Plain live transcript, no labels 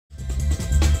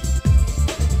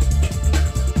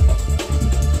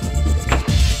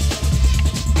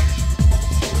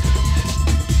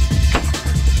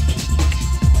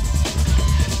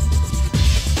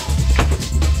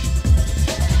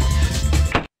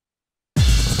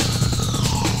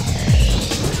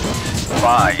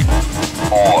5,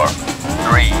 4,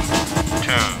 3,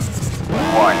 2,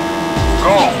 1,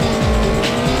 go!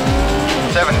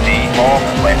 70, long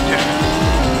left 2.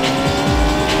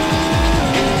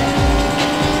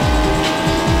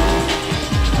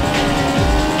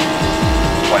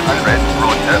 100,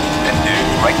 road up, into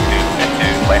right 2, into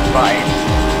left 5.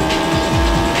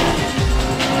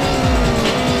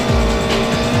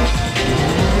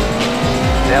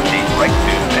 30, right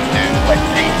 2, into left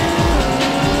 3.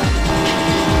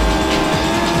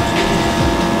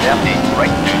 30, right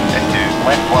 2, into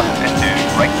left 1, into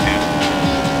right 2.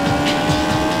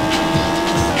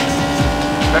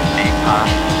 50,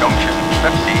 past junction,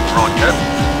 50, road up,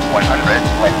 100,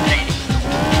 left 3.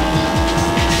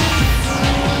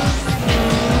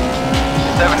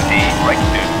 70, right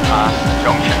 2, past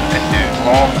junction, into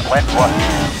long left 1.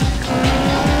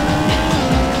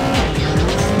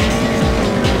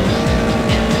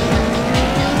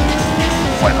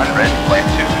 100, left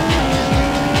 2.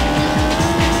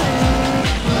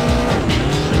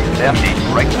 30,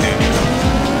 right 2.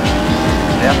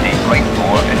 30, right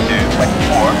 4, into left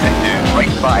 4, into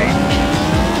right 5.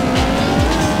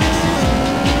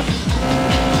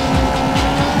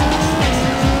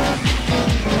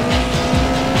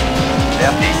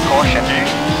 30, caution,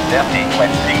 30,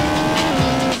 left 3.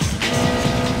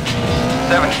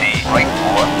 70, right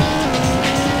 4.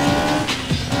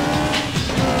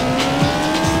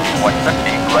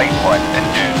 150, right 1,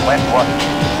 into left 1.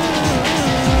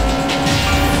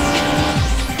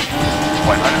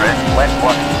 100, left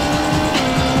 1.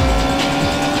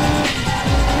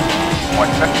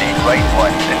 150, right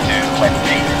 1, into left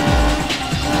 3.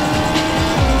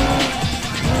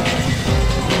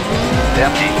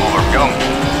 30, over jump.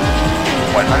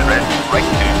 100, right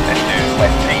 2, into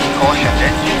left 3, caution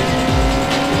ditch.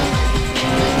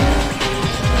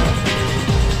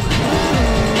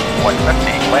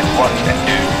 150, left 1,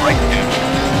 into right 2.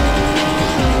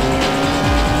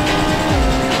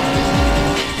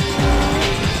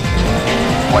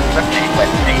 150,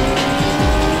 left 3.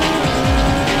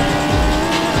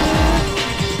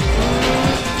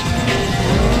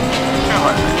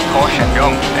 200, caution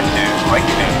jump, into right 2.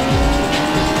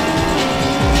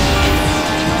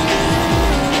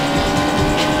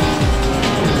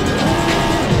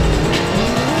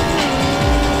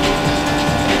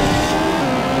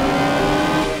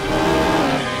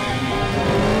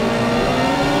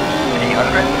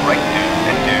 300, right 2,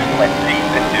 into left 3,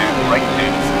 into right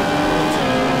 2.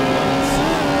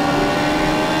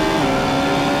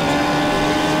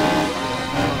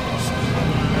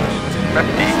 50,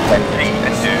 left 3,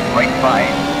 into right 5.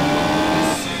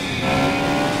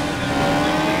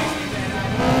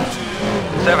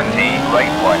 70,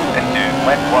 right 1, into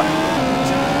left 1.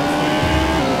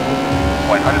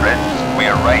 100,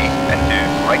 square right, into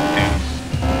right 2.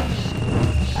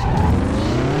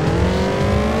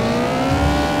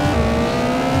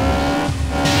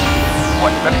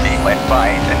 150, left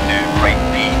 5, into right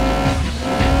B.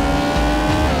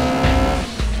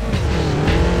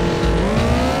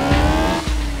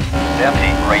 30,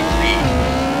 right B.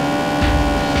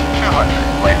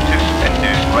 200, left 2,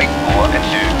 into right 4,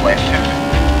 into left 2.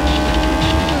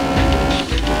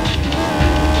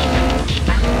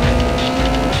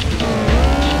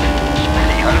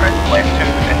 300, left 2,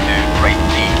 into right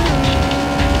B.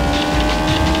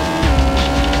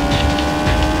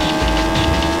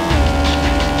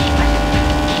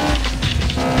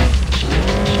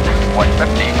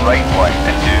 150, right 1,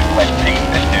 into left 3,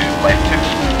 into left 2.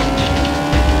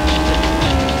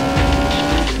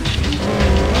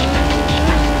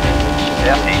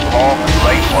 30, long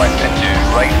right 1, into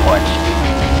right 1.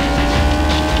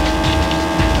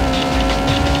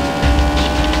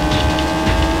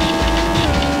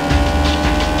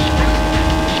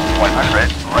 100,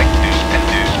 right 2,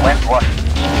 into left 1.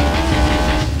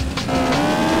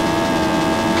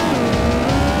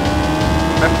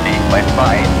 50, left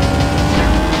 5.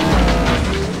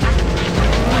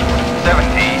 70,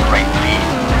 right 3.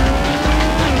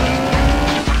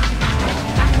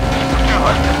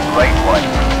 200, right 1.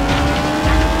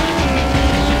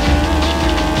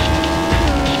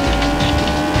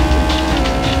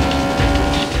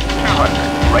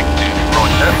 200, right 2,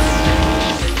 road up.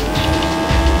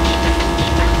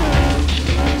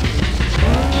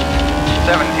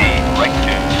 70, right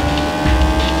 2.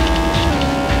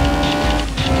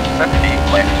 50,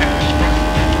 left 2.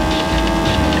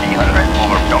 300,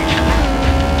 over junction.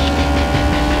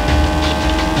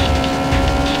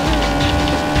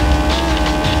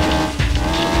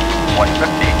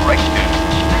 150, right 2.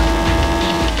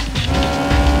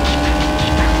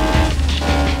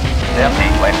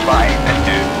 30, left 5,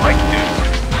 into right 2.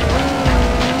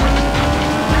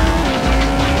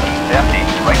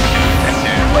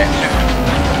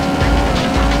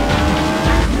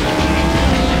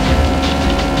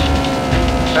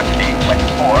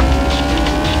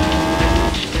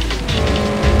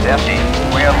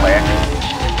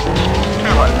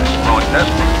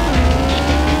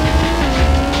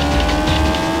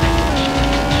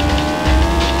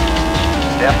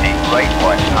 right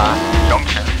 1 past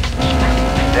junction.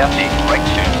 30 right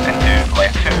 2 into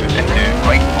left 2 into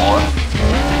right 4.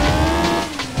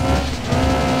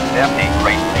 30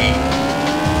 right 3.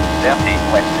 30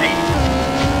 left 3.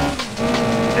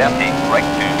 30 right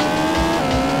 2.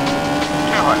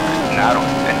 200 narrow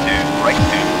into right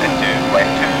 2 into left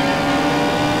 2.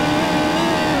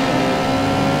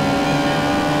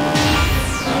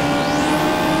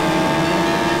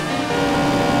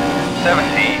 70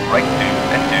 right 2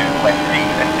 into left 3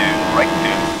 into right 2.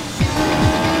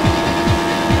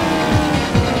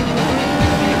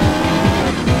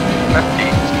 50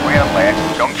 square left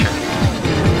junction.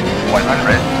 100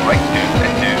 right 2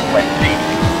 into left 3.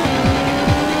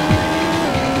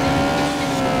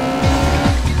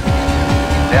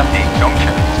 30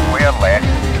 junction square left.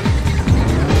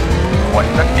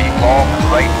 150 long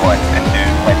right 1 into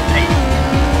left 3.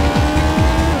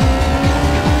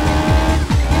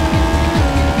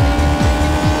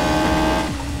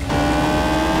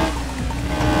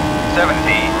 70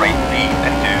 right 3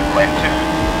 into left 2.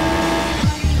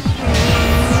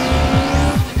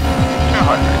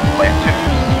 200 left 2.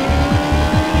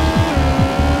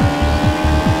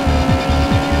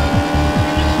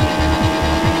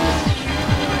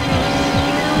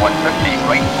 150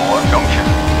 right 4 junction.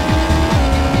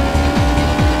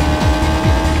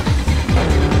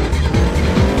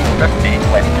 50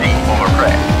 left 3 over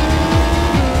crest.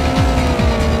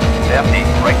 30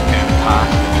 right 2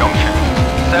 past junction.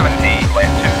 70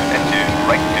 left 2 into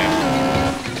right 2.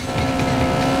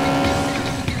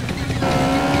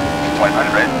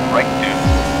 100 right 2.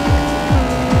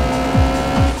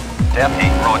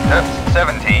 30 road dips.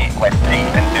 70 left 3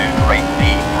 into right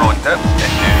 3. Road dips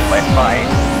into left 5.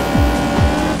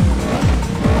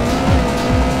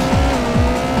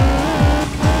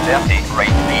 30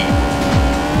 right 3.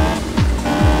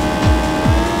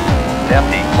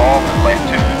 30 long left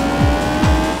 2.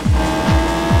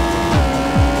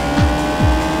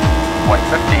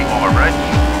 150 over bridge.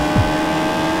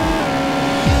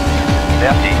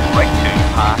 30 right 2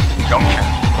 past junction.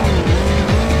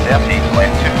 30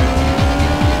 left 2.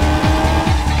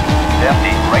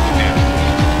 30 right 2.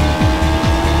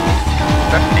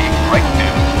 50 right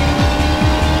 2.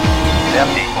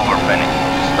 30 over finish.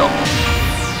 Stop.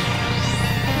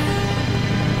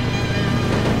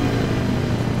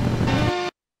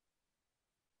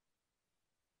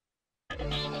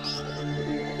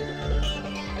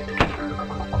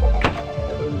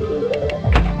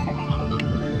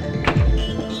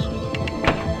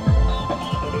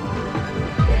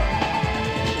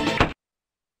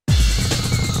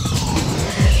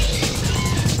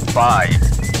 Five,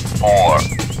 4,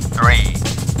 3,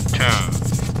 2,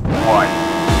 1,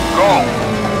 go!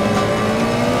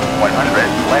 100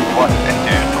 left 1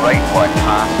 into right 1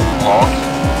 past logs.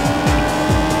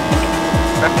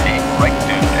 50 right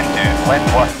 2 into left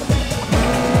 1.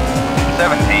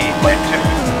 70 left 2.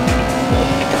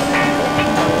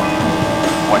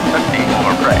 150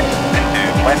 over crest into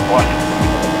left 1.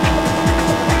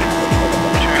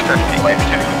 250 left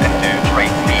 2 into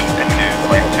right 3 into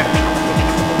left 2.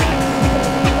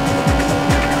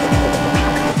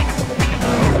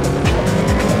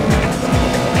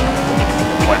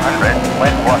 100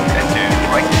 left 1 into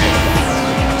right 2.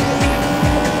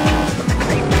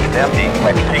 30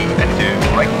 left 3 into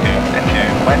right 2 into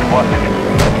left 1.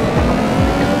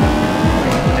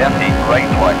 30 right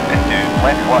 1 into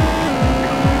left 1.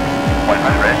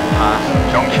 100 past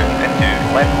junction into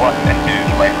left 1 into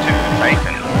left 2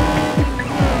 tighten.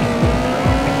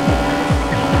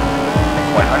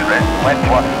 100 left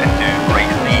 1 into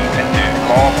right 3 into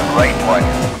long right 1.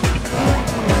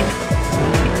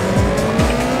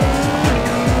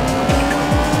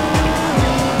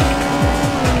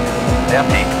 30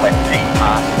 left 3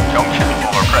 past junction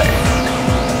over crest.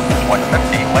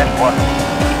 150 left 1.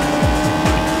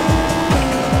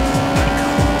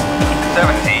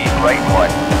 70 right 1.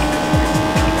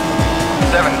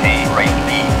 70 right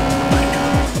 3.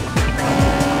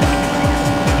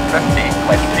 50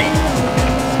 left 3.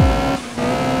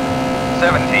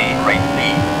 70 right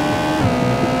 3.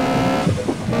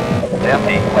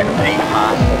 30 left 3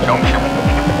 past junction.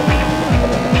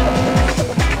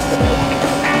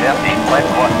 30 left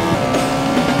 1.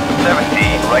 70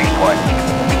 right 1.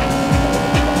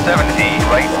 70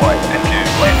 right 1 into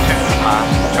left 2 past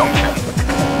junction.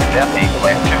 30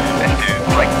 left 2 into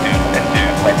right 2 into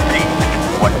left 3.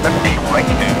 150 right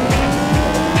 2.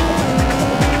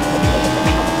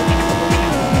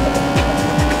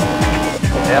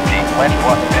 30 left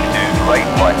 1 into right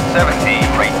 1. 70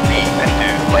 right 3 into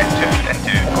left 2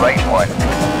 into right 1.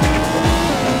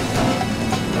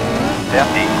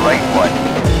 30 right 1.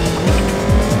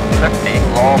 150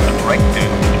 long right 2.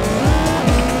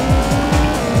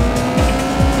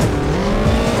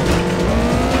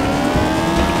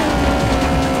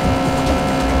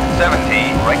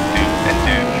 70 right 2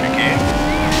 into chicane.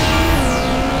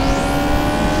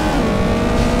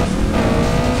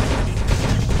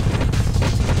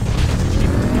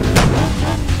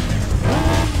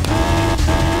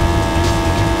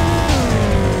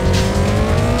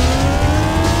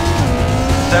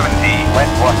 70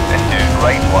 left 1 into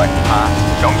right 1 past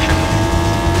junction.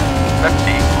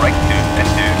 50 right 2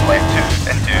 into left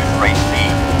 2 into right 3.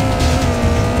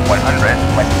 100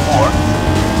 left 4.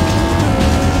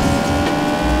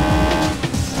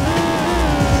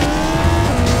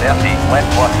 30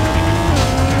 left 1.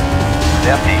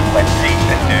 30 left 3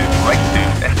 into right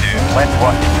 2 into left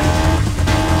 1.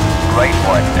 Right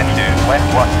 1 into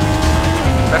left 1.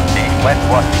 50 left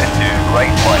 1 into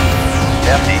right 1.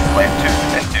 30 left 2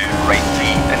 into right 3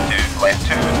 into left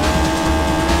 2.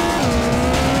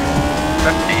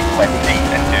 50 left 3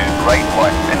 into right 1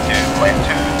 into left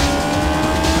 2.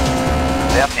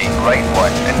 30 right 1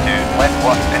 into left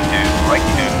 1 into right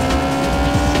 2.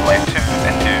 Left 2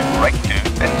 into right 2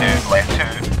 into left 2.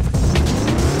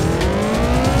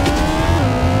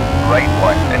 Right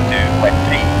 1 into left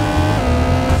 3.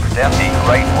 30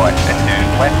 right 1 into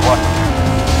left 1.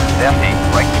 30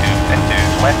 right 2 into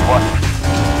left 1.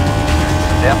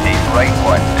 30 right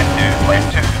 1 into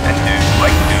left 2 into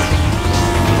right 2.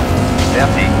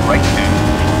 30 right 2.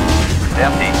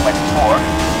 30 left 4.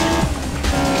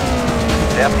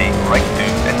 30 right 2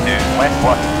 into left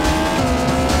 1.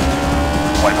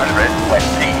 100 left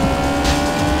 3.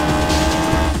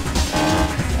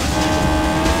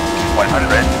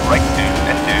 100 right 2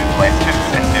 into left 2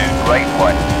 into right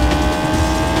 1.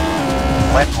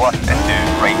 Left 1 into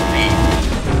right 3.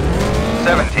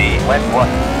 70 left 1.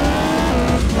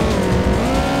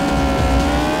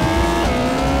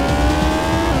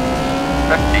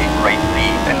 50 right 3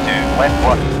 into left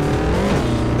 1.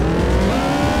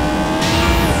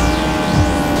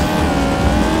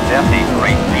 30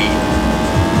 right 3.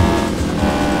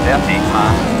 30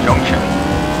 past junction.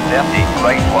 30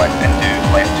 right 1 into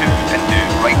left 2 into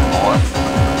right 4.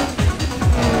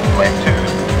 Left 2.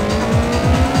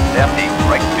 30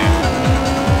 right 2.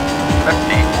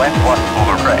 50 left 1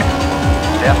 over crest.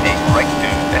 30 right 2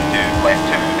 into left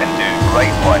 2 into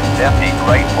right 1. 30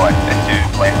 right 1 into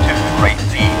left 2 right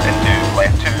 3 into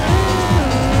left 2.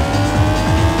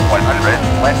 100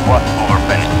 left 1 over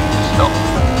finish to stop.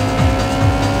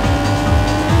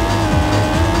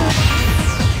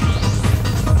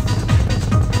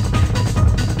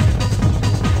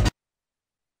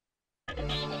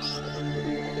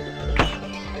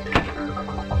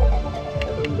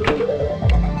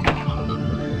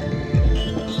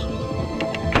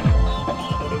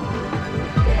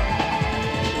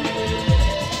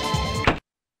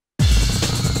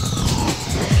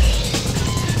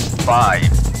 Five,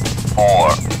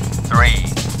 4, 3,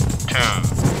 2,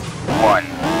 1,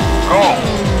 go!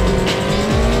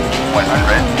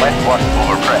 100 left 1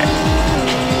 over crest.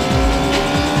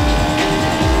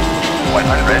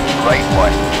 100 right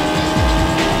 1.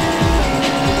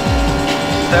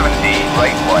 70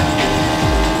 right 1.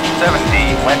 70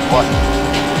 left 1.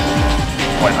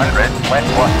 100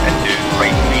 left 1 into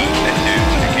right 3 into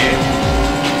chicane.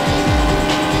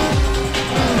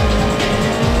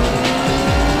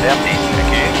 30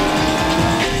 chicane.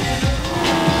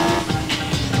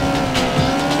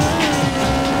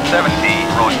 70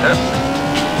 road tip.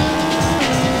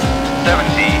 70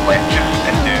 left 2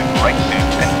 into right 2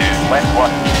 into left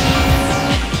 1.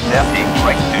 30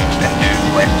 right 2 into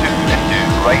left 2 into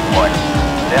right 1.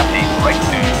 30 right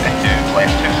 2 into left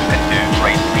 2 into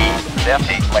right 3.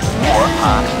 30 left 4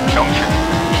 past junction.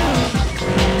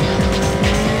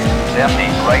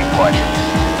 30 right 1.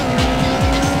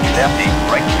 30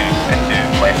 right 2 into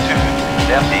left 2.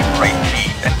 30 right 3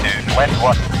 into left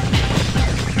 1.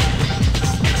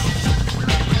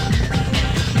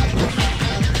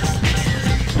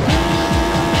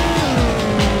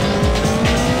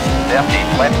 30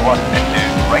 left 1 into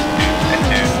right 2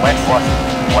 into left 1.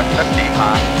 150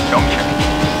 past junction.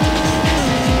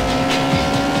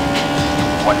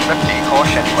 150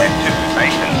 caution left 2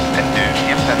 Brighton into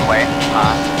Hampton West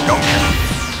past junction.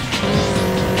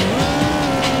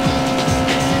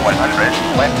 100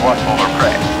 left 1 over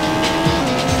crest.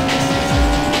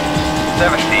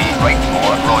 70 right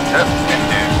 4 road tip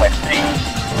into left 3.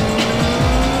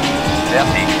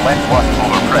 30 left 1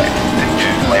 over crest into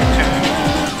left 2.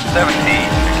 70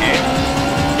 chicane.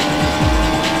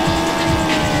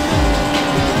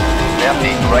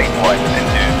 30 right 1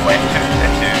 into left 2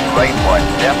 into right 1.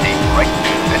 30 right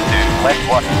 2 into left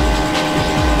 1.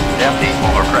 30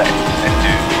 over crest,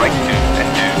 into right 2,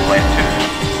 into left 2,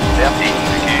 30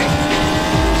 chicane,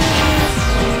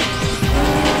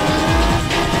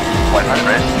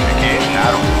 100 chicane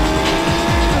narrow,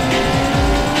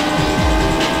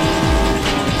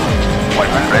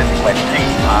 100 left 3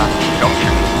 past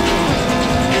junction,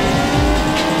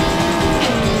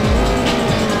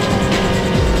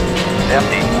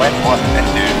 30 left 1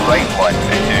 into right 1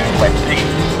 into left 3,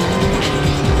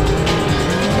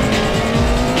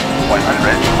 100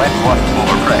 left 1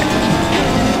 over crest,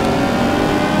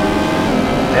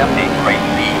 30 right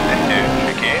 3 into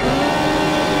chicane,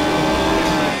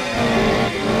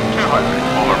 200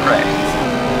 over crest,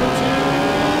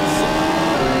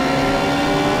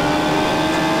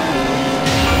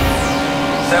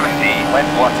 70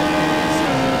 left 1,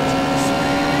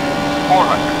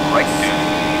 400 right 2,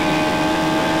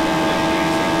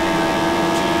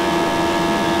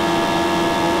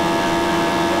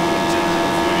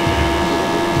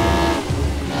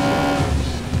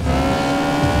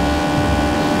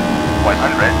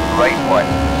 100 right 1,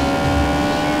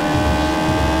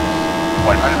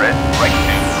 100 right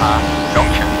 2 past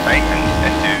junction, tightens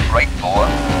into right 4,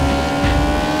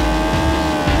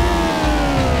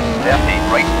 30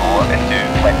 right 4 into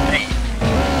left 3,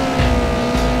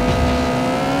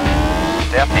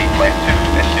 30 left 2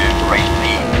 into right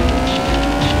 3,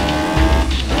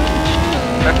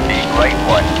 50 right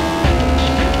 1,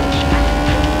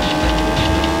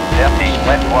 30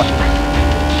 left 1,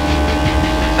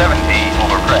 70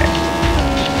 over crest,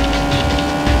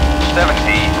 70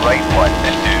 right 1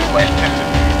 into left 2,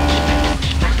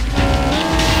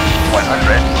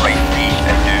 100 right 3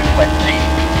 into left 3,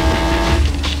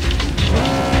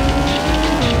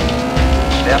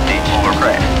 30 over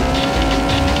crest,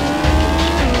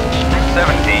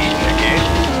 70 again,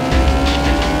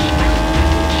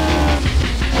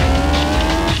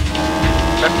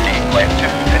 50 left 2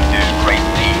 into right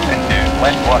 3 into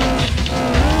left 1,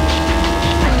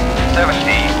 70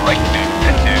 right 2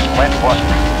 into left 1,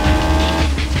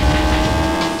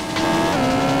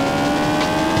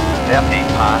 30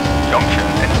 past junction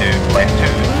into left 2,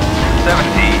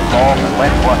 70 long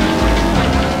left 1,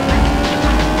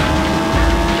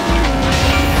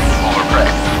 over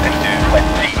crest into left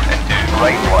 3 into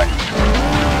right 1,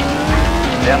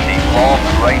 30 long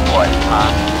right 1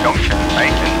 past junction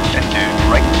tightens into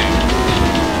right 2,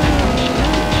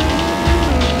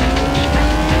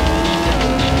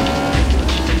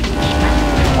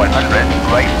 100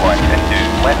 right 1 into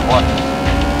left 1,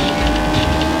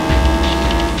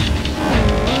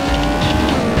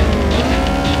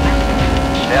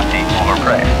 30 over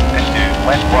crest into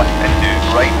left 1 into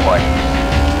right 1,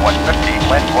 150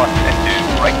 left 1 into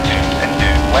right 2 into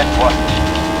left 1,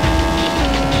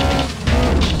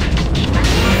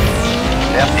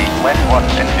 30 left 1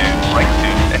 into right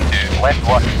 2 into left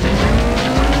 1,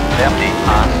 30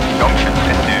 past junction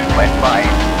into left 5,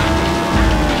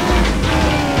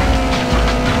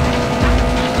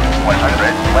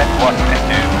 100 left 1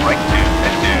 into right 2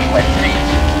 into left 3,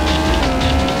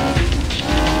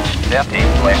 30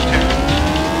 left 2,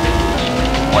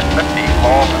 150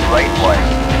 long right 1,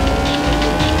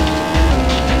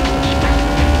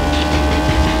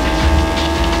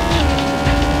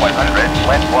 100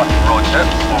 left 1 road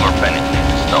tips over finish to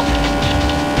stop.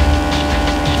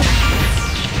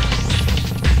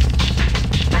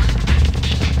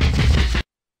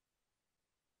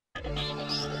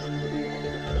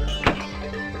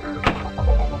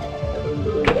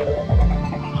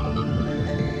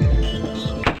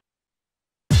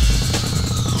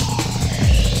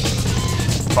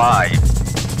 Five,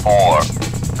 4,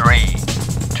 3,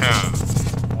 2,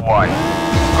 1,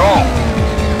 go!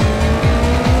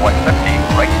 150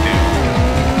 right 2,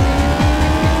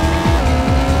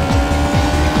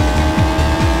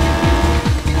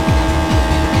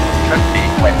 50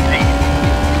 left 3,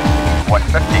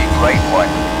 150 right 1,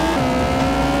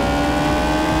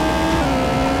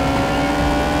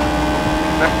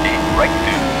 50 right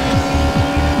 2,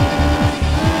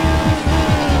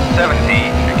 70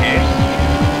 chicane,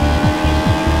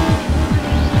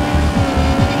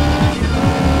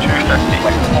 250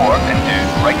 left 4 into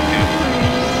right 2,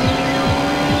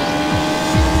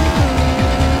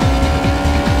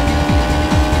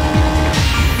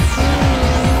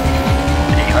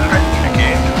 300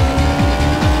 chicane,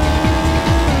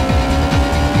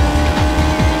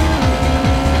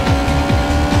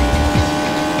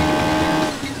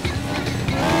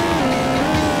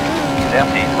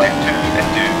 30 left 2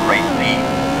 into right 3,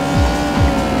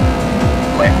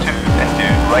 left 2 into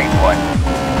right 1,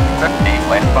 50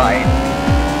 left 5,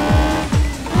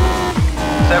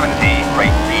 70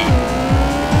 right 3,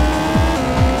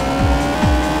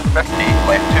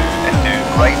 left 2 into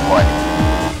right 1.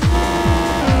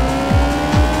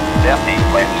 30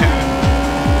 left 2.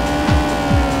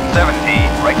 70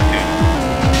 right 2.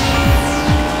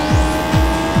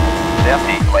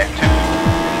 30 left 2.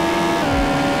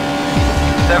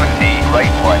 70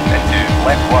 right 1 into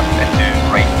left 1 into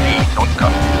right 3, don't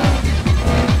cut.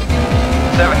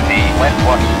 70 left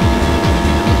 1.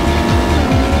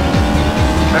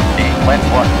 50 left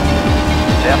 1.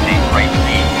 30 right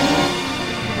 3.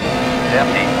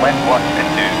 30 left 1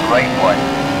 into right 1.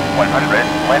 100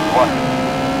 left 1.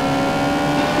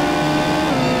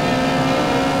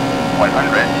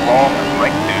 100 long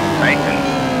right 2 tighten.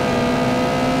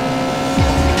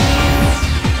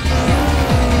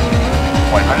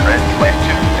 100 left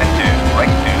 2 into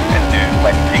right 2 into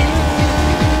left 3.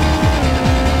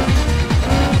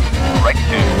 Right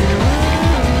 2.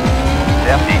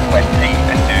 30 left 3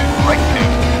 into right 2.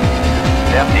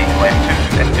 30 left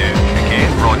 2 into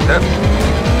again road dip.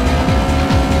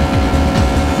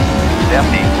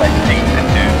 30 left 3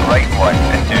 into right 1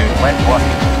 into left 1.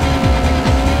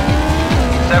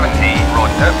 70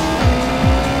 road dip.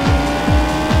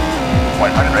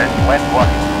 100 left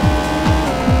 1.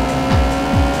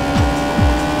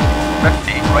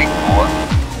 50 right 4.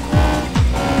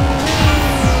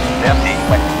 30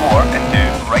 left 4 into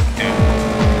right 2.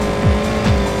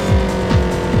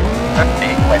 50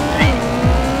 left 3.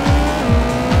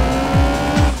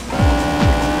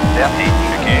 30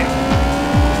 chicane.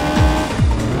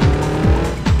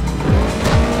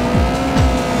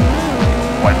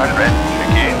 100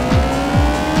 chicane.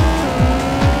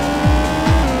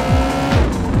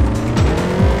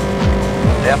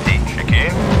 30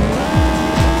 chicane.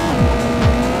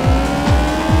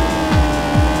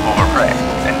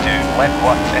 Into left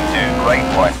 1, into right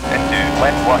 1, into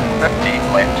left 1, 50,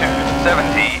 left 2,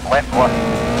 70, left 1.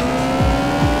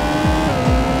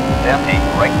 30,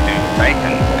 right 2,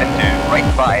 tightens, into right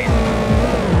 5.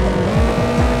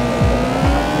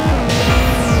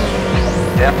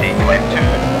 30, left 2,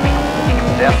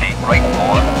 30, right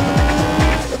 4.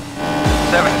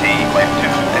 70, left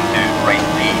 2, into right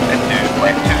 3, into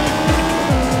left 2.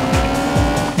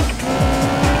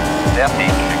 30,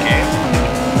 chicane.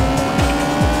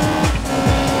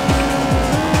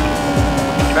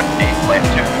 50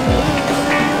 left 2.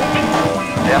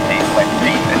 30 left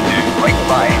 3 into right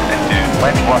 5 into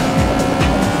left 1.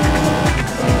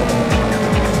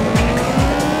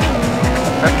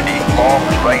 50 long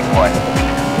right 1.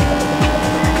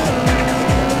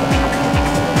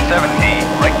 70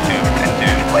 right 2 into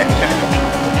left 2.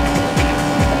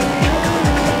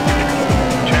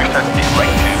 250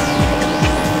 right 2.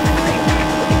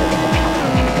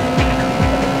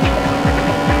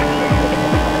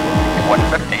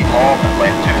 150 long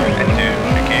left 2 into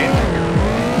chicane.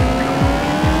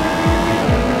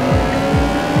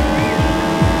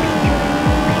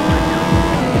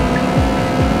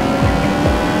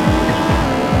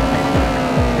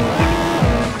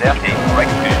 30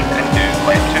 right 2 into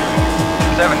left 2.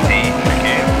 70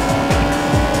 chicane.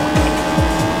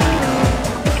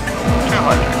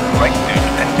 200 right 2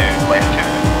 into left 2.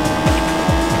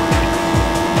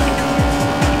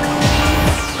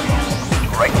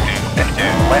 Right 2 into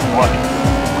left 1.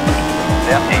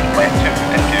 30 left 2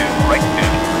 into right 2.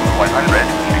 100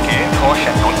 chicane,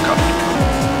 caution, don't cut.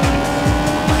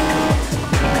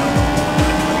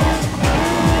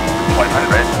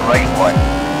 100 right 1.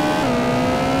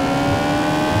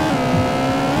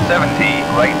 70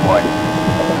 right 1.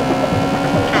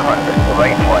 200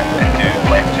 right 1 into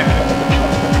left 2.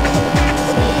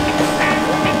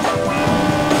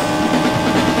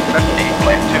 50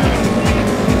 left 2.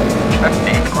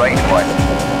 50 right 1.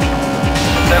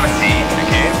 70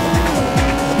 again.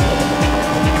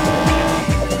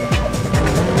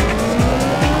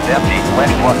 30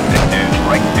 left 1 into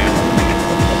right 2.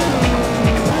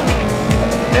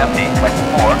 30 left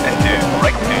 4 into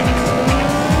right 2.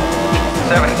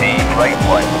 70 right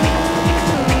 1.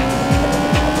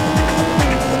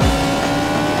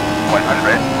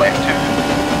 100 left 2.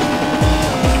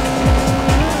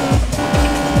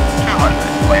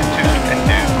 200 left 2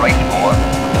 into right 4.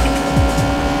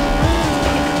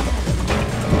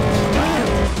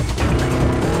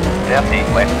 30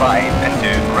 left 5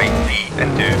 into right 3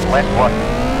 into left 1.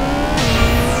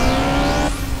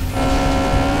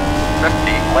 50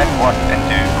 left 1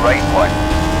 into right 1.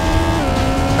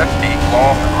 50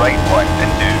 long right 1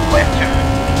 into left 2.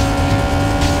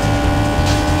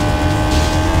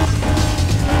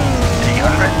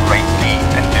 300 right 3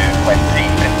 into left 3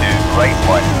 into right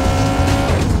 1. 30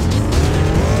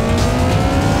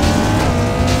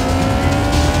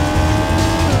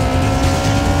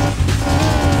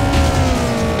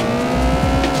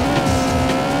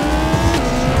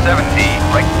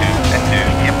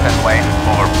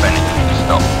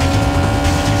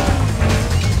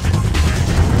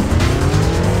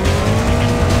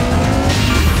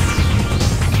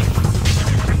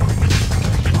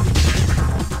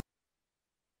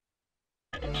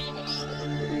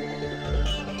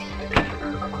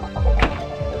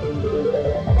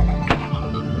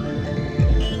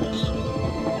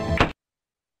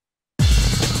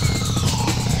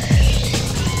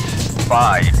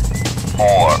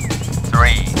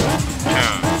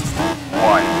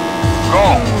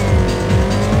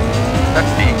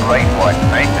 1,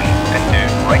 tightens into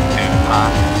right 2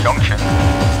 past junction.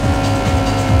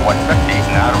 150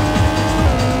 narrows.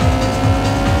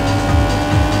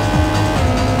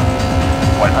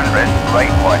 100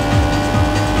 right 1.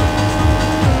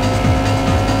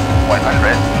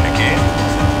 100 again.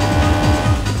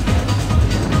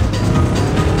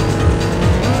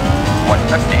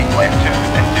 150 left 2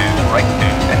 into right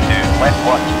 2 into left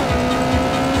 1.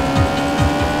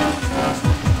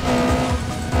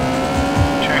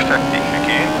 250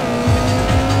 again.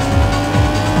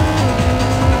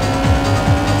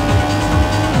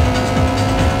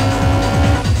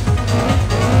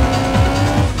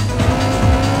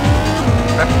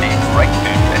 50 right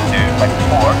 2 into left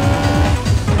 4.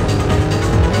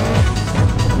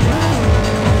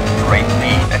 Right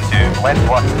 3 into left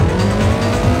 1.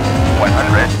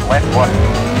 100 left 1.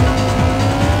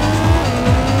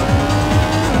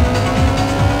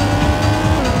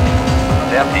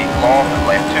 30 long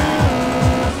left 2.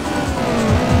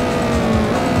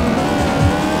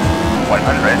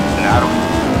 100 narrow.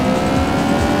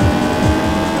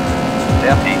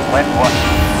 30 left 1.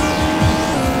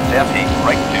 30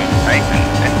 right 2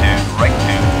 tightens into right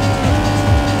 2.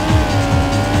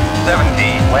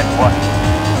 70 left 1.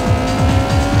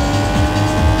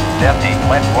 30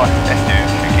 left 1 into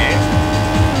chicane.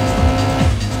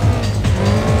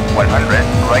 100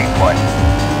 right 1.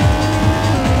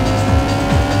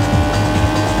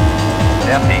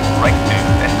 30 right 2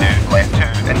 into left 2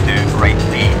 into right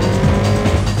 3.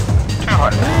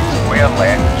 200 square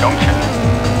left junction.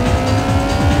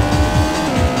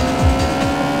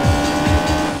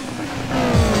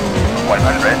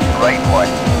 100 right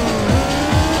 1.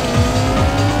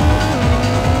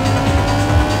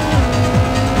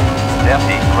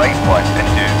 30 right 1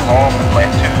 into long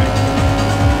left 2.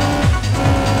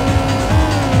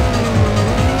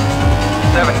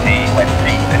 70 left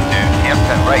 3 into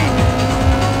hairpin right.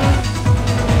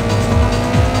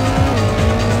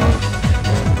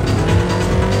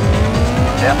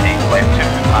 30 left 2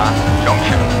 past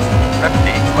junction.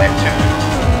 50 left 2.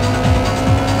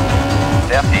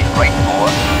 30 right 4.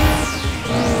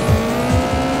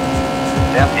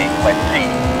 30 left 3.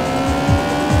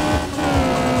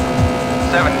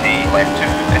 70 left 2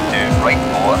 into right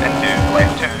 4 into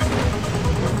left 2.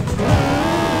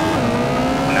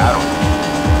 Narrow.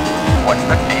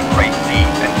 150 right 3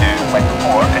 into left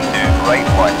 4 into right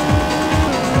 1.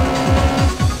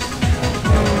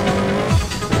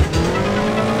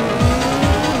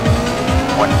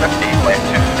 150 left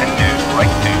 2 into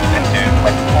right 2 into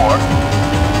left 4.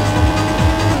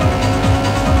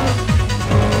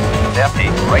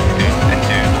 30 right 2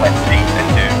 into left 3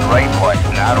 into right 1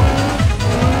 narrow.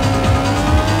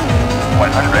 100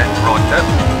 road dip.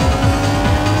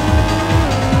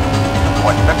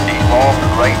 150 long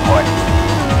right 1.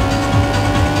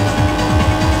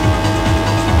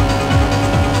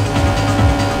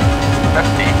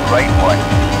 50 right 1.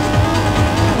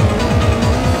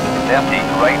 30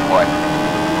 right 1.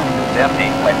 30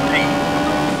 left 3.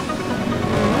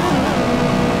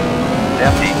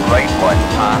 30 right 1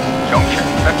 past junction.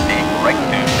 50 right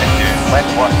 2 into left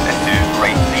 1 into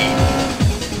right 3.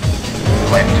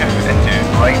 Left 2 into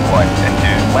right 1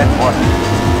 into left 1.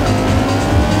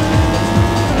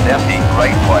 30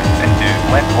 right 1 into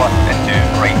left 1 into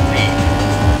right 3.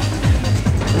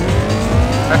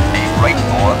 50 right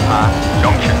 4 past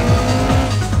junction.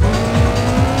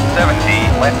 70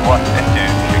 left 1 into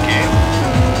chicane.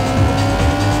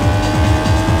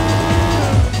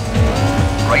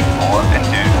 Right 4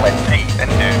 into left 3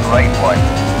 into right 1.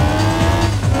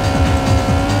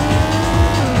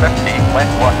 50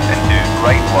 left 1 into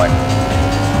right 1.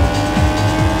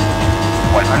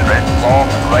 100 long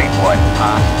right 1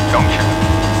 past junction.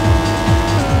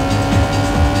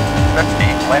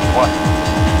 50 left 1.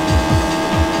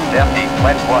 30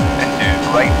 left 1 into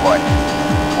right 1.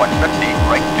 150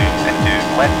 right 2 into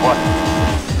left 1.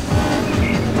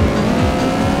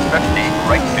 50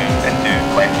 right 2 into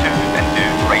left 2 into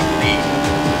right 3.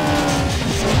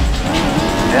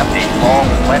 30 long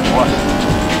left 1.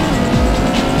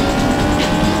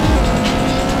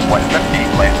 150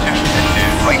 left 2 into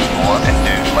right 4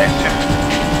 into left 2.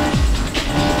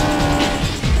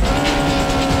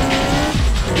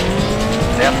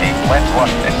 30 left 1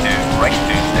 into right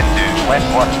 2 into left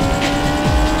 1.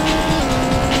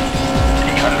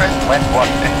 300 left 1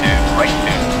 into right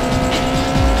 2.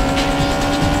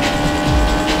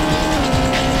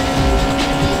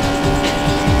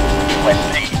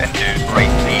 3 into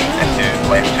right 3 into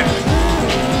left 2.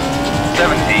 70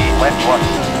 left 1.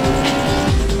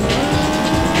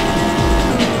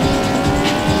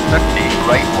 50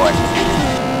 right 1.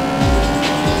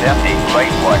 30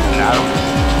 right 1 narrow.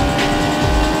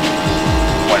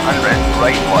 100,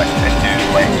 right 1 into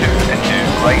left 2 into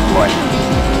right 1.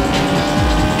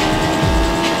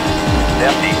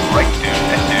 30, right 2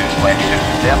 into left 2,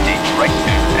 30, right 2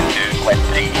 into left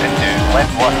 3 into left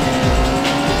 1.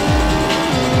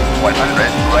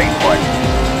 100, right 1.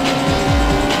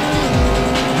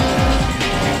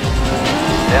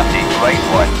 30, right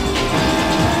 1.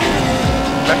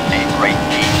 50, right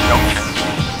D junction.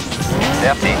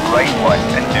 30, right 1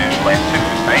 into left 2,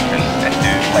 straighten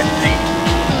into left 3.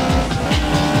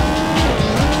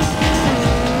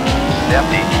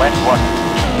 30, left 1.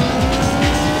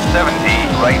 70,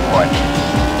 right 1.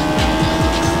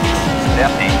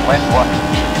 30, left 1.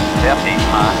 30,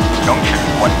 pass, junction,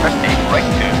 150, right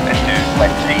 2 into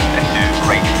left 3 into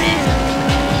right 3.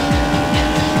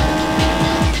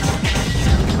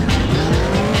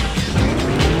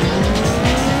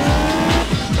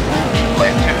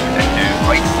 Left 2 into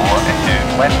right 4 into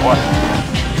left 1.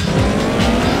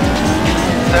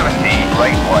 70,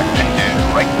 right 1 into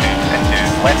right 2 into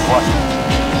left 1.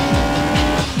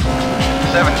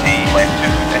 70, left 2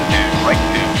 into right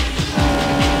 2.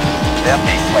 30,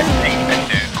 left 3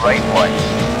 into right 1.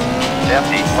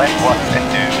 30, left 1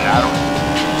 into narrow.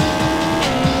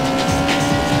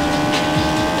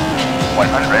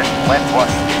 100, left 1.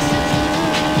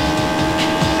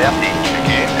 30,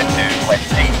 again into left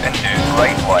 3 into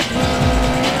right 1.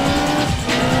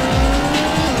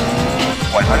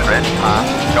 100, pass,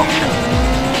 junction.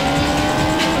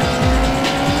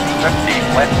 50,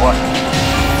 left 1.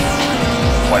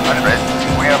 100,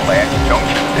 square left,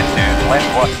 junction into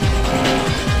left 1.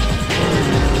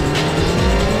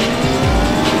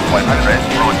 100,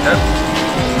 road dip.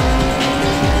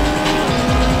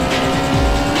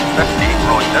 50,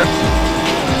 road dip.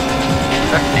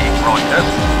 50, road dip.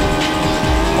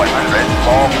 100,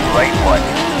 long right 1.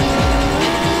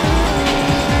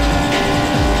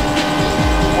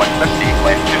 150,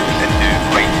 left 2 into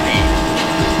right 3.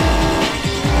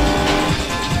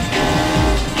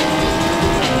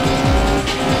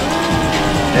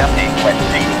 30, left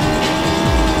 3.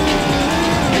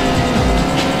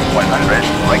 100,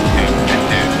 right 2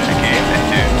 into, again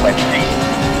into left 3.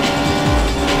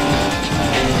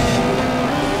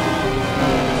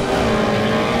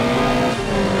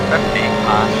 50,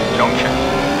 pass, junction.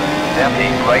 30,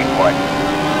 right 1.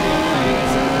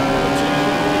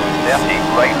 30,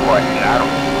 right 1,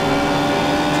 narrow.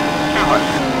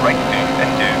 200, right 2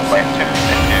 into left 2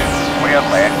 into square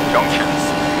left, junction.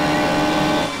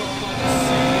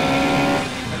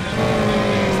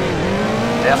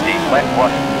 30, left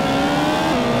 1.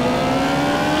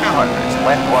 200,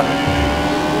 left 1.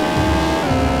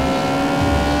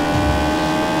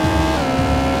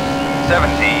 70,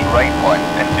 right 1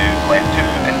 into left 2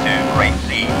 into right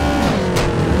 3.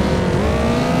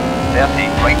 30,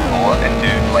 right 4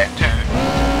 into left 2.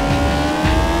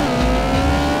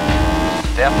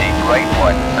 30, right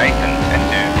 1, straighten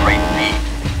into right 3.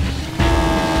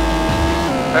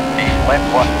 50, left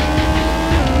 1.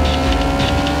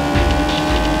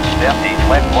 30,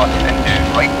 left 1 into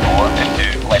right 4 into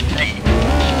left 3.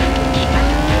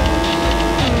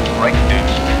 Right 2.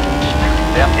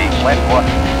 30, left 1.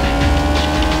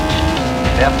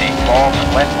 30, long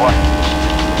left 1.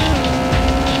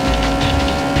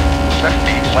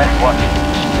 50, left 1.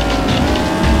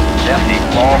 30,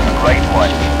 long right 1.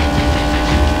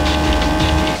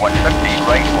 150,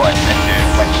 right 1 into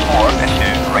left 4 into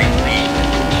right 3.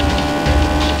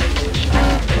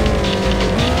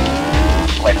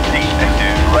 Left 3 into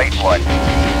right 1.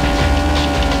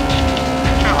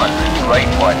 200, right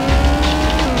 1.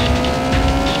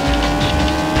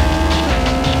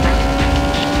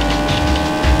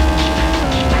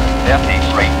 30,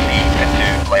 right 3 into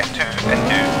left 2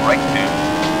 into right 2.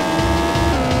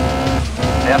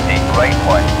 30, right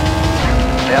 1.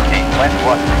 30, left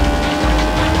 1.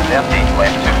 30,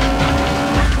 left 2.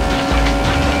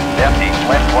 30,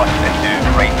 left 1 into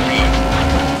right 3.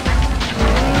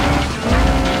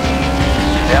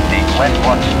 30, left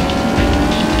 1.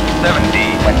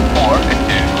 70, left 4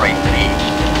 into right 3.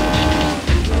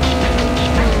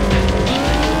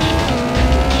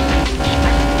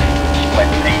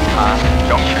 3, pass,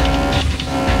 junction.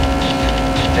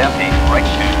 30, right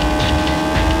 2.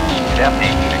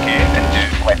 30, again into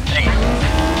left 3.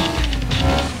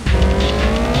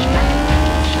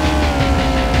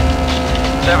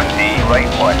 70,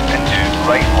 right 1 into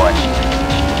right 1.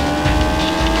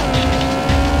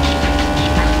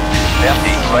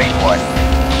 30, right 1.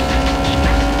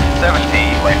 70,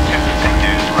 left 2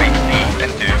 into right 3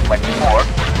 into left 4.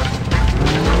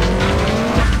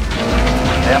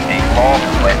 30, long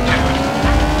left 2.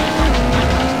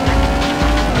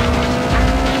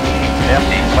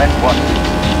 30, left 1.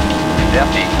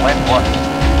 30,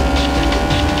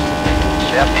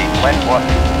 left 1.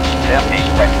 30,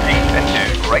 left 8 into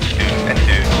right 2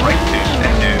 into right 2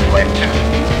 into left 2.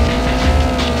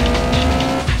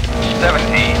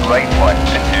 70, right 1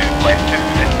 into left 2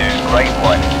 into right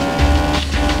 1.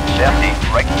 30,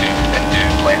 right 2 into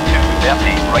left 2.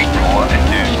 30, right 4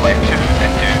 into left 2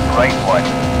 into right 1.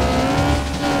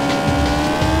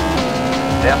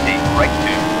 30, right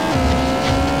 2.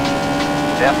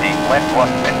 30, left 1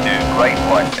 into right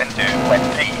 1 into left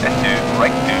 3 into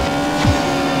right 2.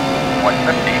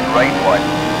 150, right 1.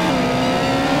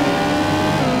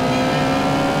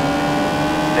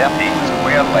 30,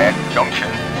 square left junction.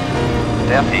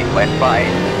 30, left 5.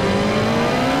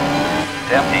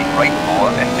 30, right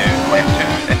 4 into left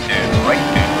 2 into right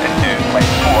 2 into left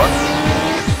 4.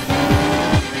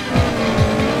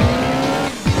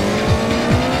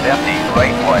 30,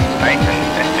 right 1, tighten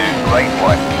into right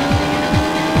 1.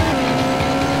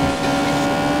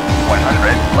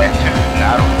 100, left 2,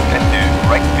 narrow into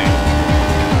right 2.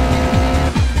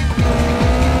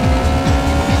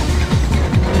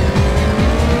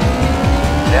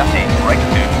 30, right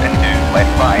 2 into left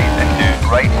 5 into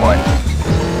right 1.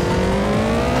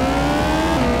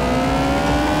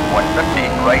 150,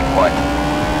 right 1.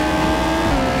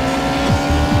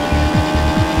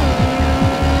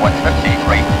 150,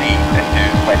 right 3 into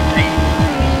left 3.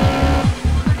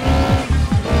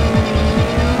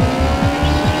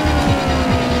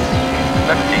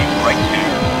 50, right 2.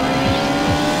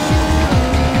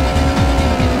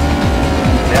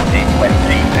 30, left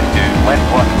 3 into left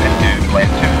 1 into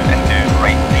left 2 into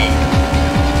right 3.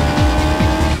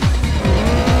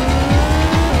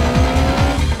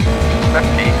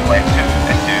 50, left 2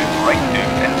 into right 2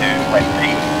 into left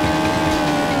 3.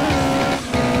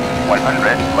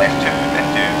 100, left 2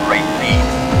 into right 3.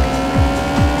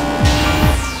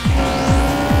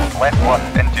 Left 1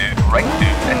 into right 2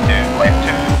 into left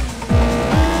 2.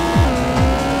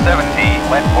 70,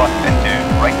 left 1 into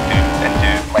right 2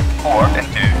 into left 4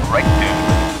 into right 2.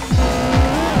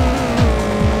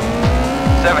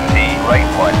 70, right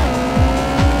 1.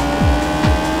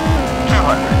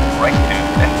 200, right 2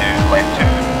 into left 2.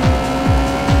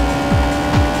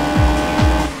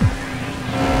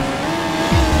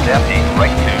 30,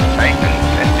 right 2, tighten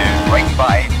into right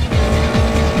 5.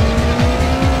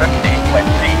 50,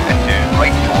 left 3 into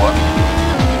right 4.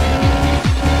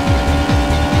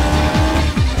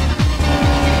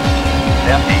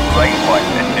 30, right 1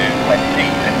 into left 3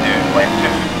 into left 2.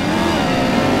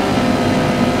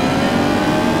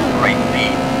 Right 3.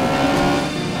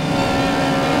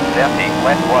 30,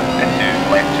 left 1 into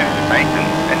left 2, tighten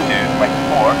into left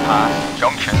 4, pass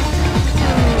junction.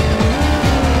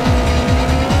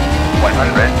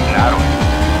 100, narrow.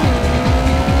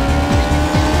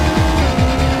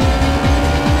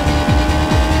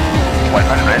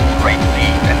 100, right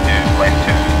 3 into left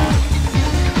 2.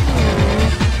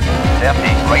 30,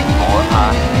 right 4,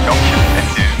 pass junction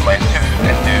into left 2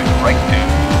 into right 2.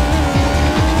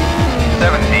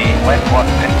 70, left 1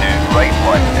 into right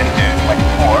 1 into left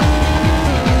 4.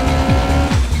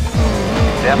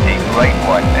 30, right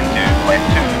 1 into left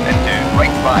 2 into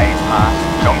right 5, pass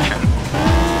junction.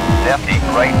 30,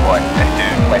 right 1 into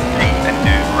left 3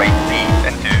 into right 3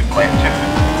 into left 2.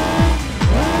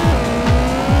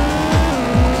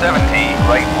 70,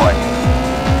 right 1.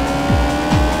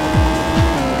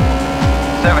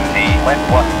 70, left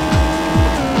 1.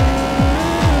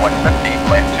 150,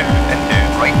 left 2 into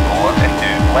right 4 into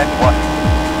left 1.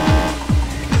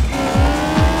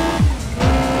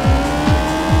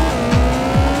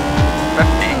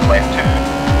 50, left 2.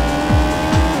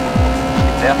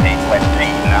 30, left 3,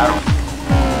 narrow.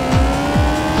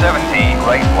 70,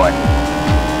 right 1.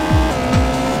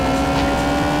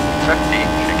 50,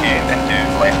 chicane into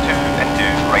left 2 into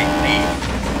right 3.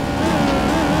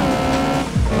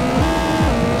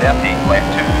 30, left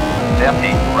 2.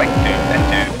 30, right 2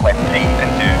 into left 3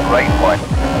 into right 1.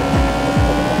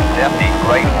 30,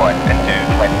 right 1 into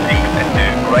left 3 into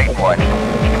right 1.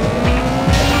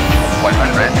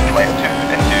 100, left 2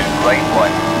 into right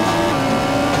 1.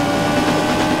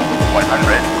 100,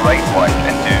 right 1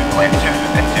 into left 2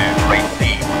 into right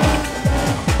 3.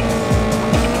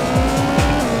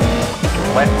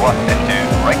 Left 1 into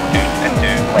right 2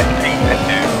 into left 3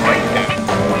 into right 2.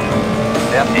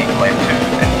 30, left 2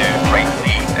 into right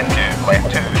 3 into left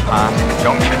 2, pass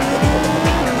junction.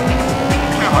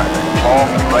 200, long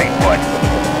right 1.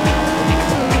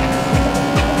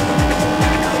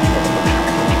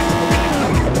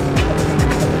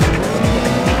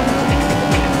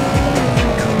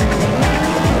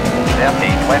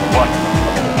 30, left 1.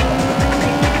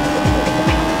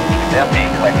 30,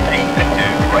 left 3 into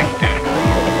right 2.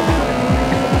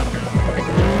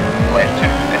 Left 2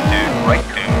 into right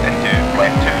 2 into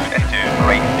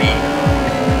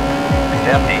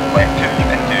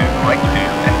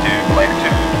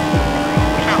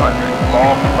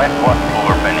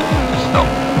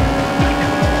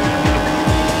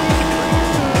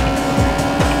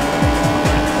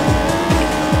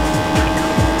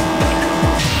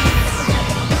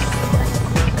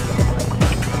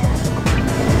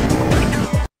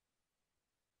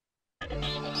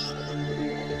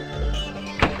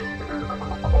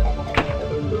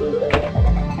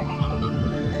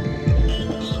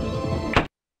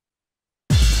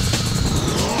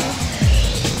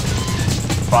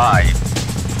 5,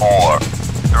 4,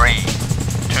 3,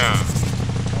 2,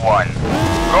 1,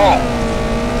 go!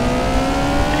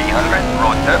 300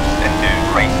 road tips into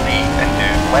right lead into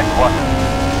left 1.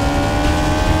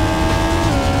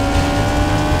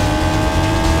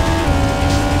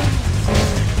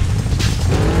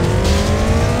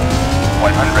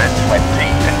 100 left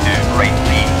 3 into right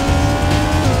lead.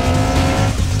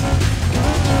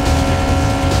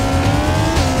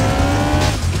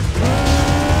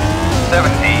 70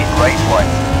 right 1.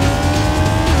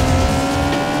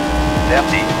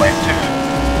 30 left 2.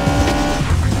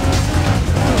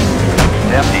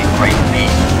 30 right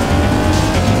lead.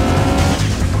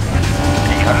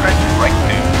 300 right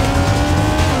 2.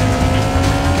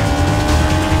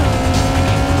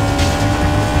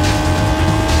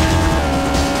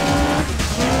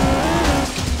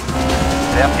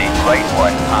 30 right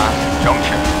 1 past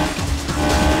junction.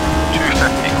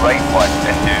 250 right 1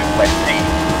 into left 3.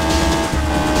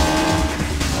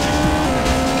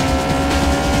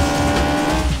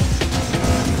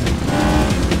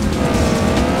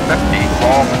 50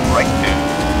 long right 2.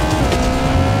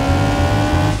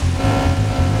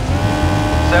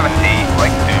 70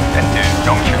 right 2 into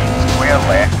junction square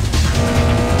left.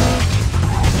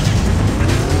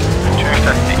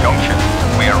 250 junction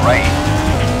square right.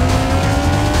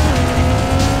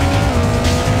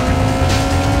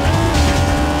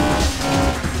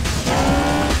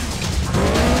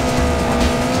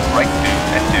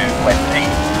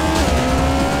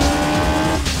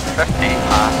 50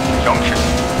 past junction,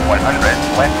 100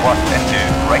 left 1 into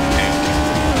right 2.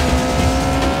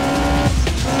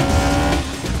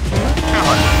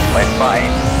 200 left 5.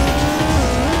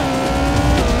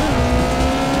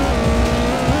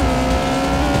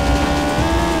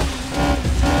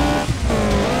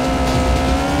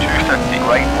 250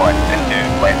 right 1 into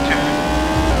left 2.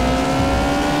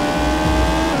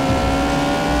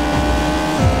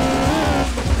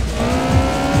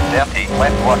 30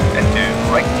 left 1 into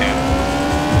right 2.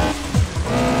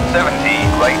 70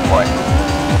 right 1.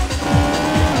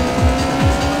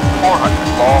 400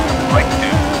 long right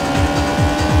 2.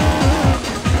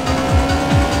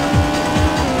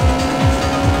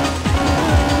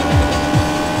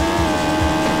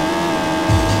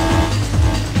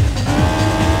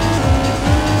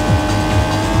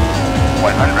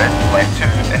 100 left 2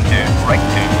 into right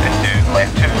 2 into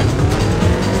left 2.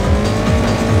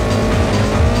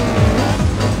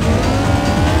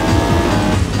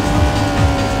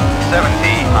 70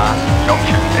 past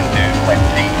junction into left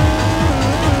 3.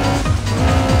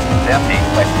 30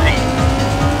 left 3.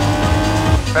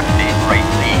 50 right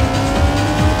 3.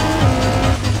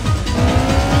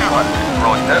 200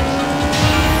 road tips.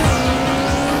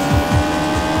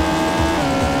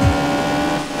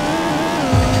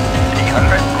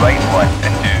 300 right 1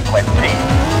 into left 3.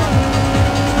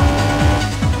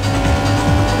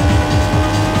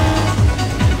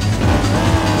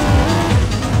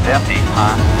 30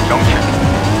 past junction,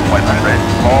 100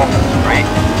 long straight.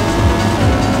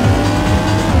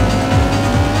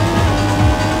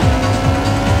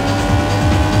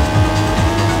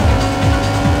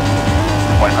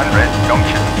 100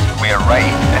 junction, square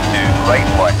right into right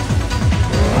 1.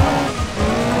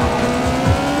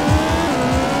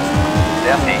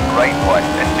 30 right 1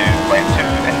 into left 2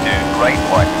 into right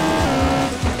 1.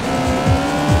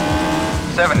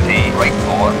 70 right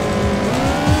 4.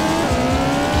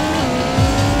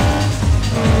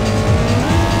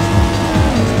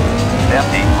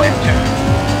 30 left 2.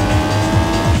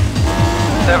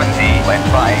 70 left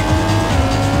 5.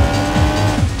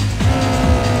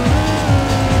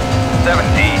 70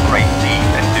 right lead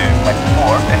into left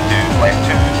 4 into left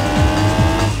 2.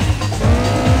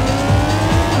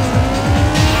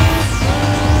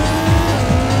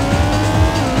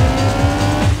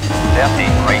 30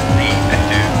 right lead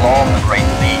into long right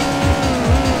lead.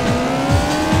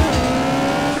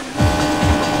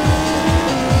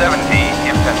 70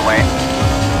 Hampton left.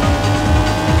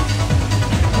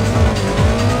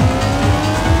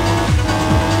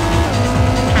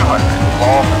 200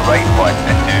 long right 1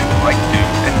 into right 2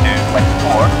 into left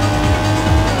 4.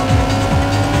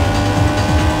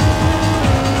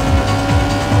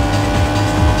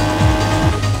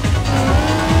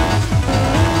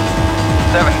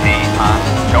 70 past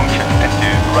junction into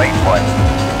right 1.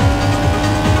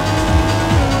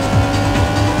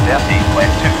 30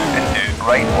 left 2 into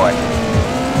right 1.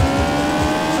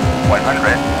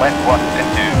 100 left 1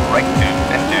 into right 2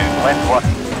 into left 1.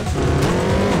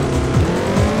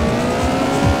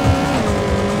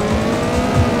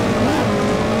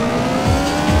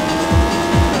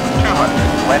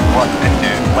 200 left 1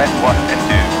 into left 1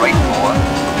 into right 4.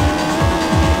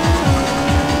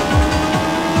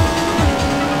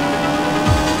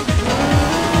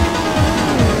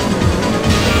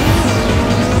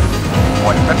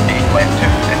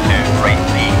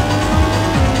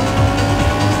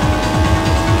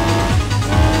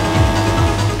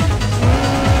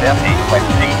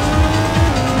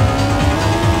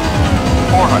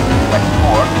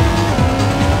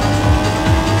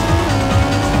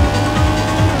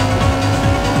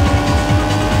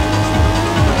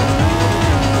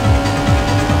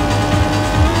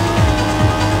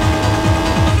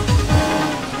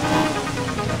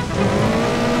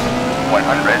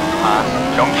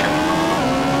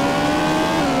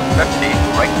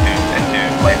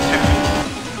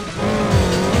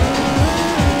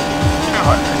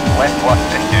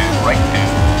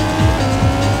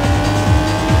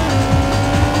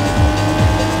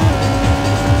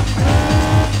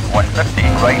 50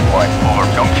 right 1 over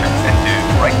junction into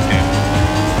right 2.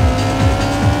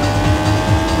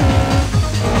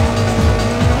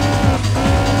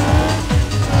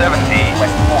 70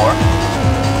 left 4.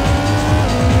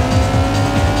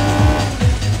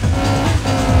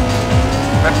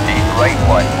 50 right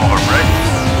 1 over bridge.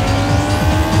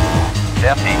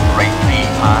 30 right 3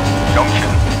 past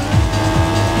junction.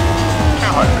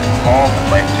 200 long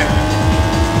left 2.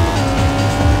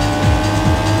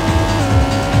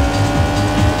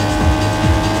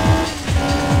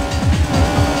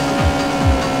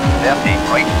 30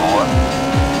 right 4.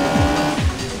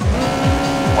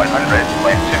 100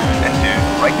 left 2 into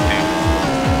right 2.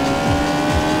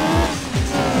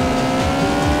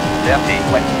 30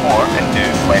 left 4 into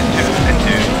left 2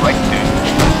 into right 2.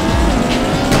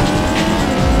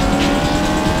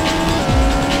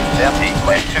 30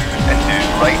 left 2 into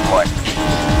right 1.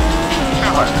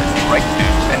 200 right 2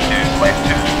 into left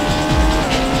 2.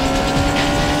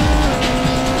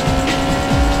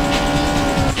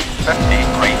 50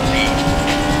 right 3.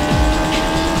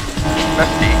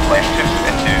 50 left 2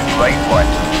 into right 1.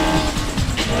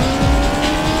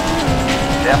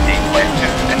 30 left 2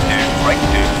 into right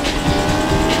 2.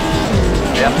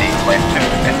 30 left 2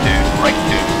 into right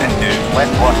 2 into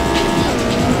left 1.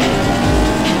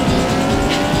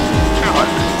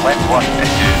 200 left 1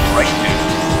 into right 2.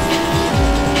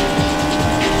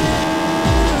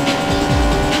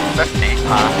 50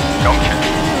 past junction.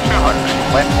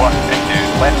 200 left 1 into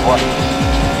left 1.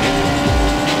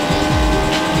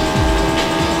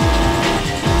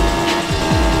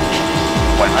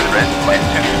 100 left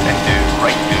 2 into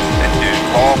right 2 into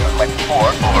long left 4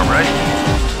 over bridge.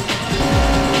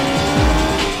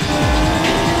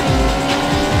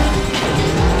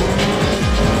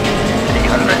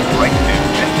 300 right 2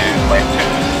 into left 2.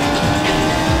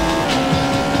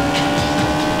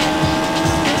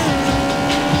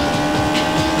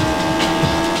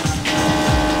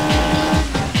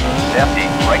 30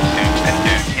 right 2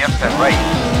 into left and right.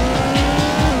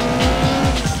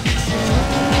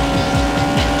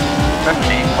 50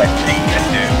 left 3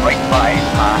 into right 5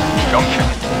 past junction.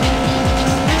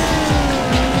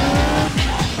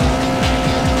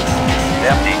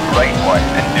 30 right 1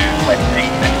 into left 3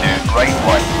 into right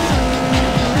 1.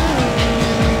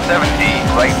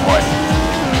 70 right 1.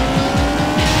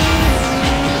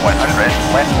 100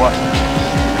 left 1.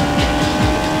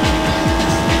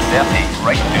 30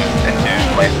 right 2 into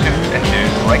left 2 into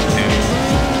right 2.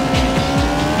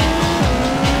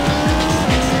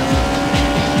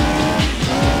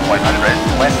 100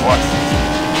 left 1.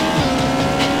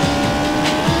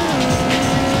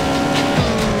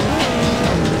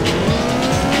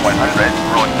 100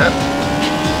 road tip.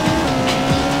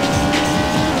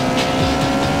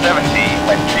 70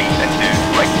 left 3 into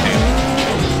right 2.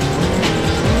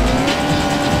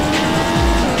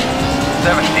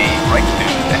 70 right 2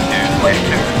 into left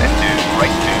 2 into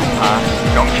right 2 past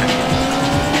junction.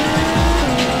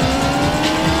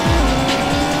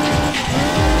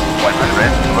 100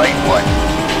 right 1.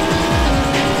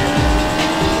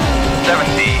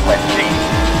 70 left 3.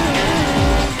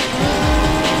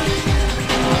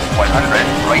 100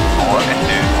 right 4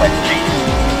 into left 3.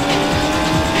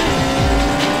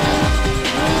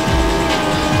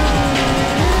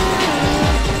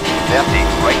 30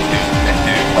 right 2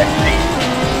 into left 3.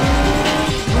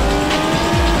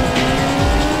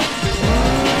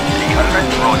 300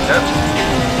 road tip.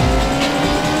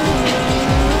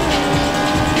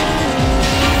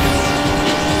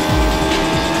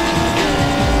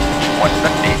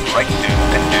 150 right 2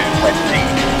 into left 3.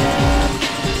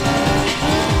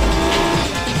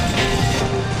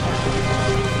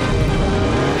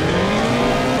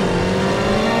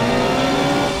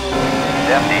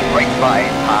 30 right 5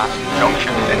 past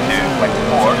junction into left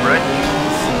 4 bridge.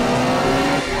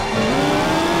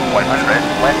 100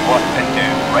 left 1 into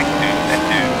right 2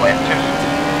 into left 2.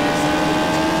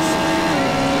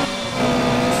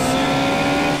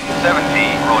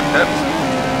 70 road tip.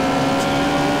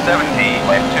 70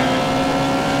 left 2.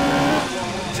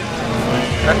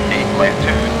 50 left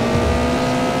 2.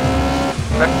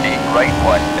 50 right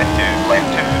 1 into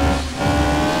left 2.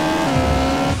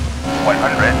 100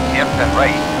 left and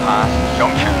right past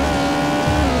junction.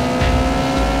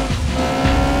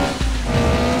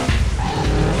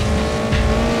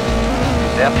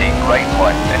 30 right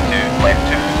 1 into left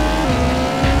 2.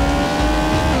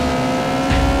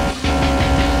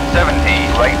 70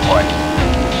 right 1.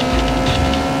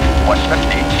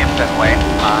 150 left and left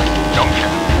past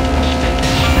junction.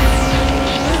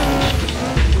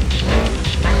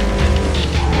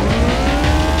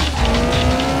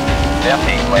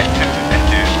 30 left 2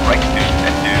 into right 2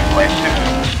 into left 2.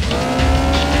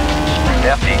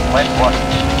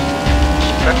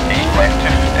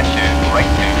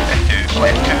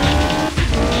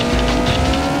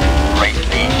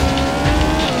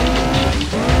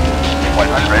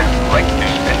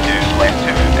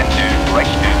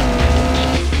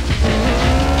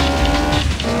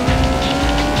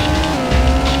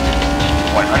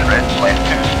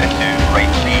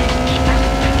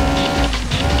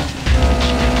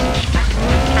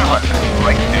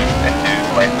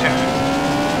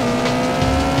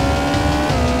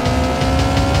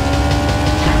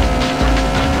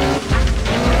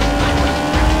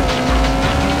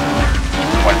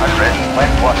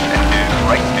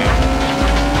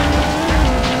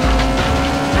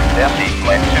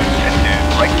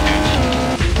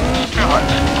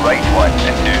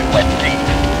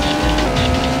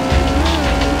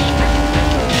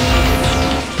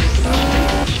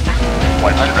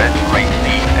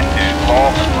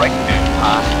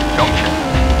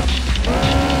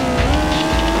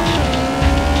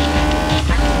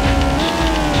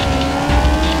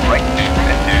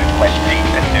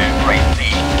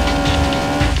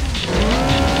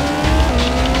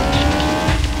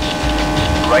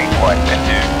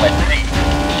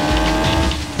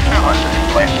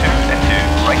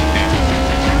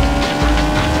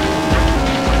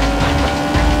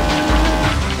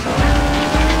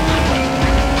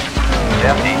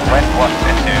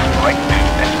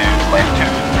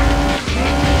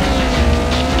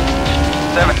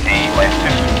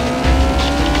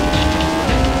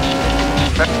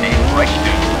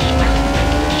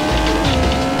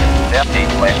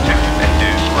 left 2 into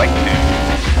right 2.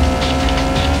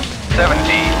 70,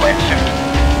 left 2.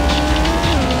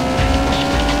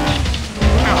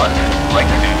 200, right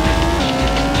 2.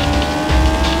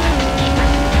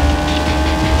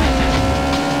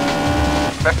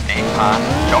 50 past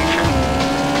junction.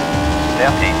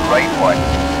 30 right 1.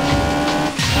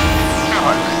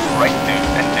 200 right 2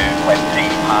 into left 3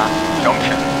 past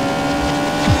junction.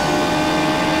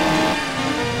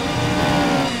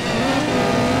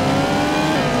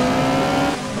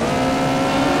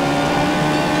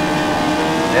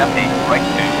 30 right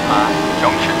 2 past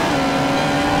junction.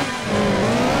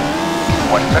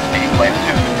 150 left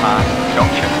 2 past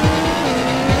junction.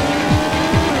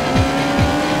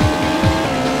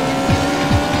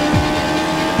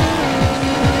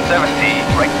 70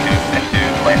 right 2 into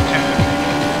left 2.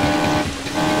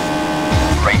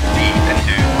 Right lead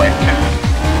into left 2.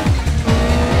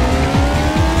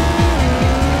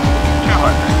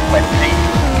 200 left 3.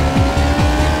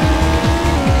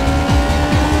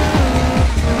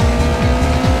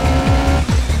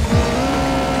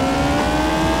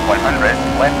 100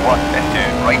 left 1 into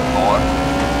right 4.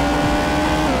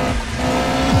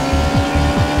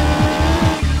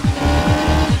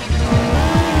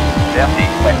 30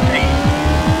 left 3.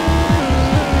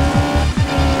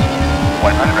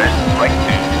 100 right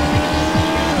 2.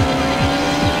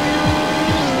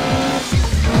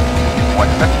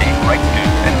 150 right 2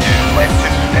 into left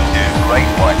 2 into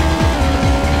right 1.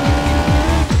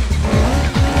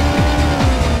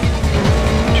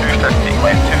 250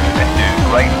 left 2 into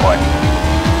right 1.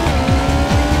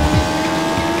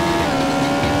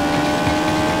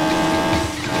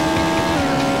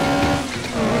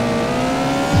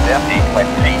 30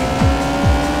 left 3.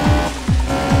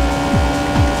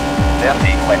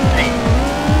 30 left 3.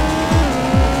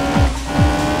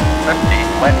 50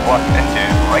 left 1 into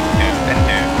right 2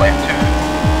 into left 2.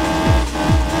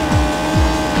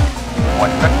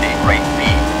 150 right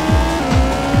 3.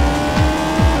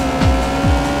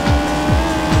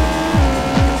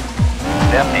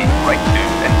 30 right 2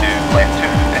 into left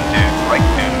 2 into right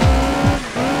 2.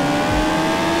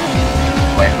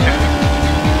 Left 2.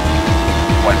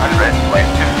 100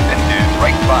 left 2 into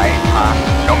right 5 past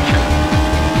junction.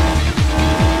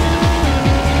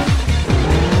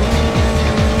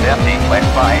 30 left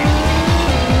 5.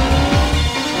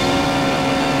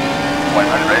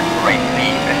 100 right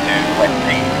 3 into left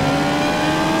 3.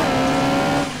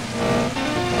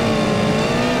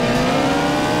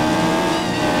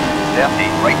 30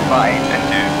 right 5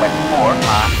 into left 4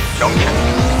 past junction.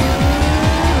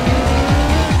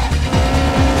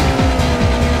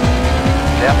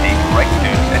 30 right 2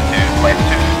 into left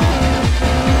 2.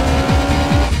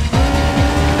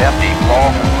 30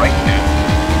 long right 2.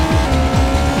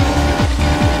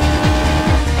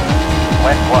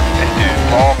 Left 1 into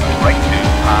long right 2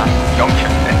 past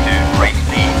junction into right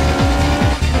lead.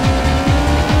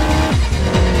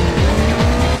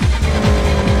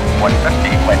 150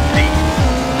 left 3.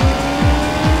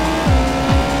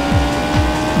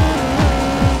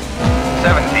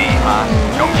 70 past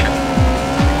junction.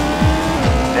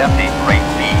 30 right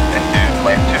lead into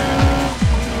left 2.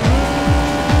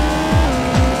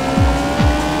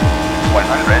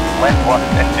 100 left 1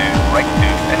 into right 2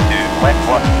 into left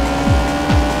 1.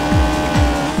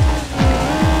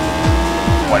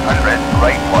 100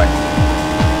 right 1.